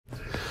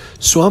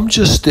So I'm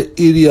just the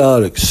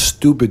idiotic,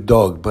 stupid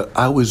dog, but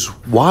I was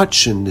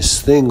watching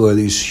this thing where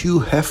these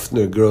Hugh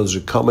Hefner girls are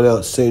coming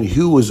out saying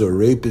Hugh was a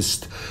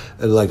rapist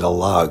and like a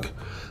log.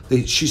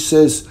 She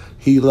says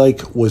he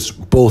was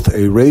both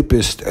a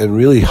rapist and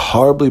really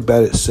horribly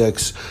bad at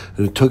sex,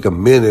 and it took a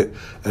minute,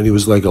 and he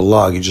was like a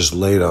log. He just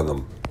laid on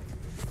them.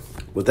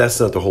 But that's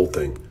not the whole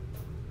thing.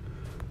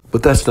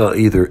 But that's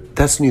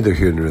neither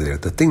here nor there.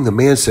 The thing the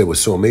man said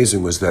was so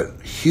amazing was that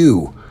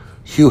Hugh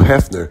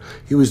Hefner,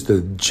 he was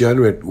the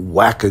degenerate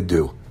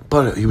wackadoo,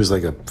 but he was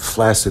like a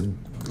flaccid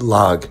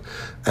log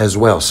as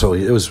well.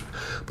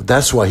 But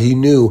that's why he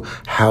knew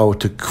how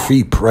to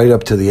creep right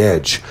up to the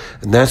edge.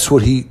 And that's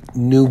what he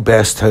knew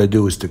best how to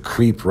do, is to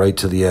creep right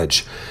to the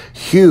edge.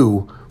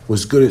 Hugh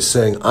was good at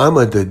saying, I'm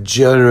a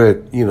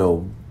degenerate,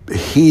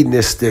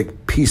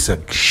 hedonistic piece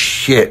of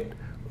shit,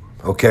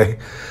 okay?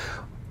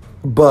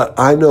 But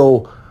I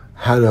know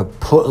how to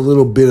put a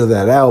little bit of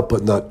that out,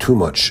 but not too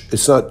much.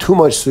 It's not too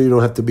much so you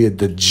don't have to be a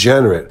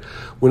degenerate.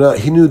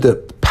 He knew the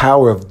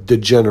power of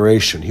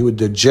degeneration. He would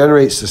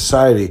degenerate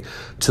society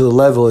to the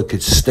level it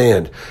could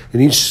stand.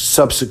 In each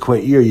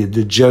subsequent year, you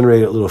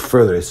degenerate it a little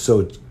further.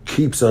 So it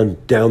keeps on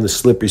down the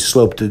slippery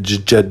slope to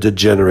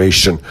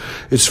degeneration.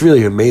 It's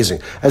really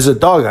amazing. As a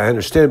dog, I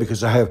understand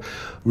because I have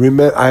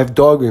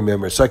dog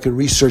remembrance. So I can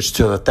research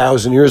to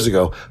 1,000 years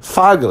ago.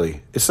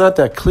 Foggily. It's not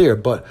that clear,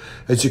 but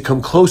as you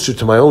come closer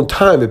to my own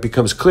time, it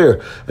becomes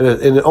clear. And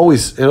it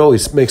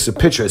always makes a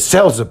picture. It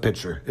sells a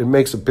picture. It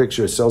makes a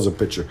picture. It sells a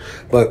picture.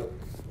 But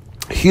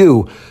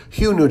Hugh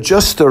knew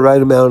just the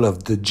right amount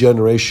of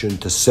degeneration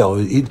to sell.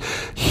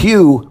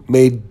 Hugh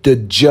made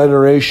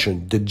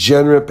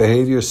degenerate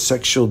behavior,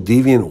 sexual,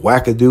 deviant,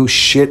 wackadoo,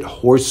 shit,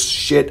 horse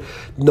shit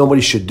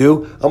nobody should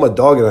do. I'm a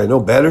dog and I know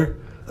better.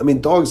 I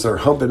mean, dogs are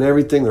humping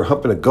everything. They're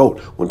humping a goat.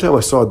 One time I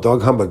saw a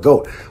dog hump a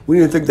goat. We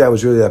didn't think that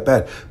was really that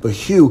bad. But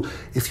Hugh,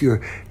 if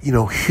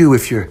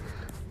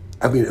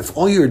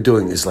all you're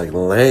doing is like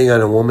laying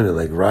on a woman and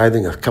like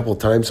writhing a couple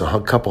times,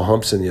 a couple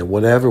humps, and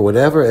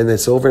whatever, and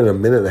it's over in a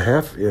minute and a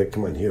half, yeah,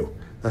 come on, Hugh.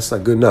 That's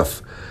not good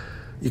enough.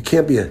 You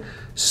can't be a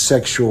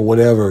sexual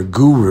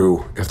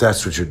guru if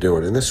that's what you're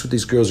doing. And that's what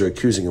these girls are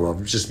accusing him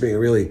of, just being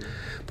really...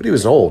 But he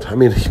was old. I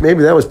mean,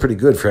 maybe that was pretty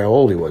good for how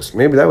old he was.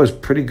 Maybe that was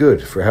pretty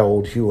good for how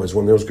old Hugh was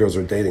when those girls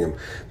were dating him.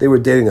 They were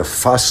dating a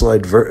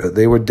fossilized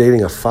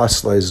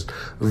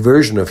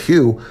version of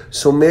Hugh,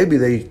 so maybe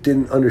they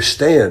didn't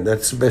understand.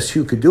 That's the best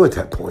Hugh could do at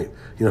that point.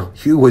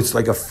 Hugh was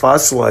like a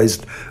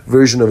fossilized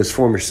version of his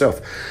former self.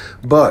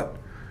 But,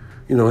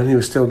 and he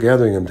was still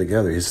gathering them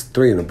together. He's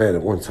 3 in a bed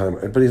at one time.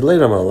 But he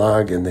laid on a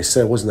log, and they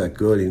said it wasn't that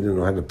good. He didn't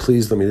know how to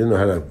please them. He didn't know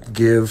how to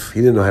give.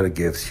 He didn't know how to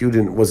give. Hugh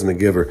wasn't a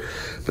giver.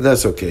 But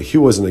that's okay.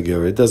 Hugh wasn't a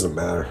giver. It doesn't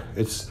matter.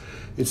 It's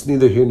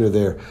neither here nor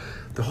there.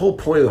 The whole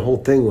point of the whole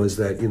thing was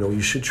that,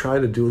 you should try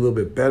to do a little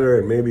bit better,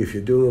 and maybe if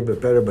you do a little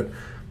bit better. But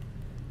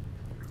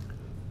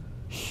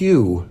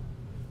Hugh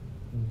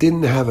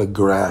didn't have a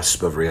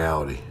grasp of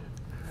reality.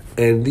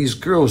 And these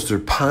girls, they're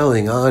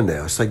piling on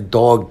now. It's like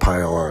dog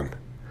pile on.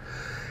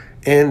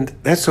 And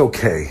that's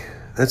okay.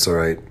 That's all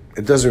right.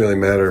 It doesn't really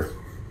matter.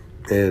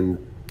 And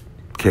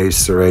que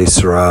sera,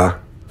 sera.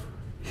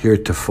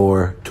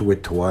 Heretofore, to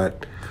wit, to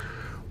what.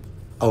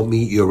 I'll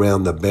meet you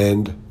around the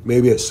bend.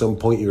 Maybe at some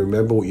point you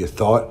remember what you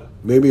thought.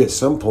 Maybe at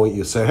some point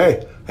you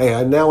say,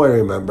 hey, now I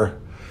remember.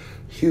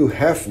 Hugh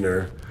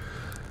Hefner,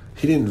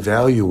 he didn't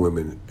value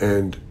women.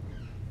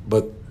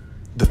 But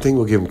the thing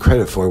we'll give him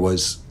credit for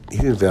was, he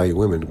didn't value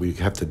women. We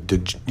have to,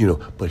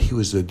 but he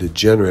was a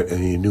degenerate,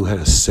 and he knew how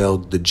to sell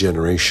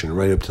degeneration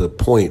right up to the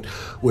point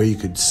where you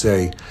could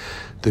say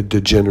the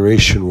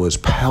degeneration was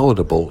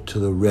palatable to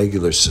the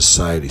regular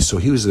society. So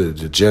he was a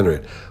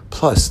degenerate.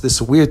 Plus, this is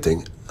a weird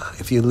thing.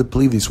 If you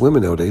believe these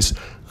women nowadays,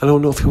 I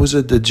don't know if he was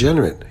a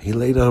degenerate. He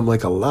laid on him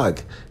like a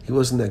log. He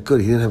wasn't that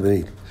good. He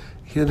didn't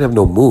have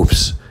no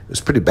moves. It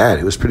was pretty bad.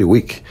 He was pretty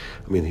weak.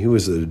 I mean, he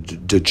was a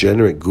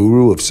degenerate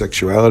guru of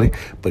sexuality,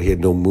 but he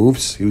had no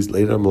moves. He was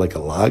laid on him like a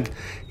log.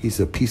 He's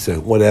a piece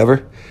of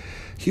whatever.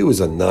 He was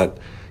a nut.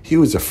 He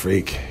was a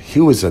freak.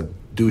 He was a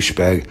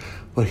douchebag,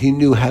 but he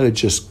knew how to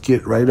just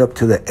get right up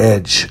to the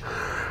edge.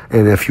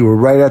 And if you were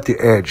right at the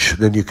edge,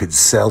 then you could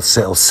sell.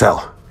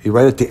 You're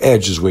right at the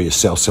edge is where you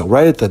sell.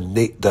 Right at the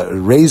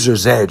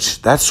razor's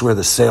edge, that's where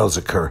the sales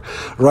occur.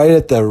 Right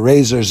at the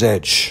razor's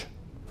edge.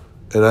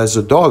 And as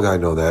a dog, I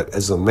know that.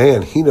 As a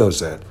man, he knows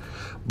that.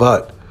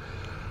 But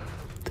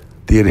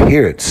the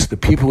adherents, the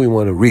people we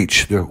want to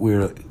reach,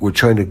 we're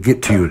trying to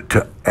get to you,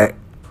 to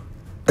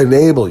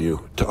enable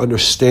you to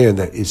understand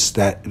that it's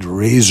that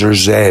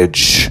razor's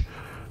edge.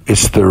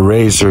 It's the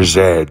razor's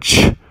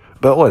edge.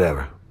 But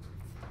whatever.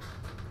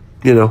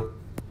 It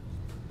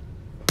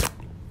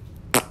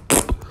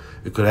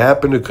could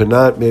happen, it could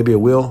not. Maybe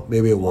it will,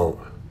 maybe it won't.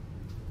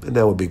 And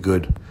that would be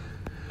good.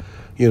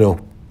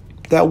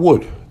 That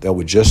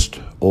would just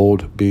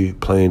be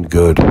plain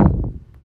good.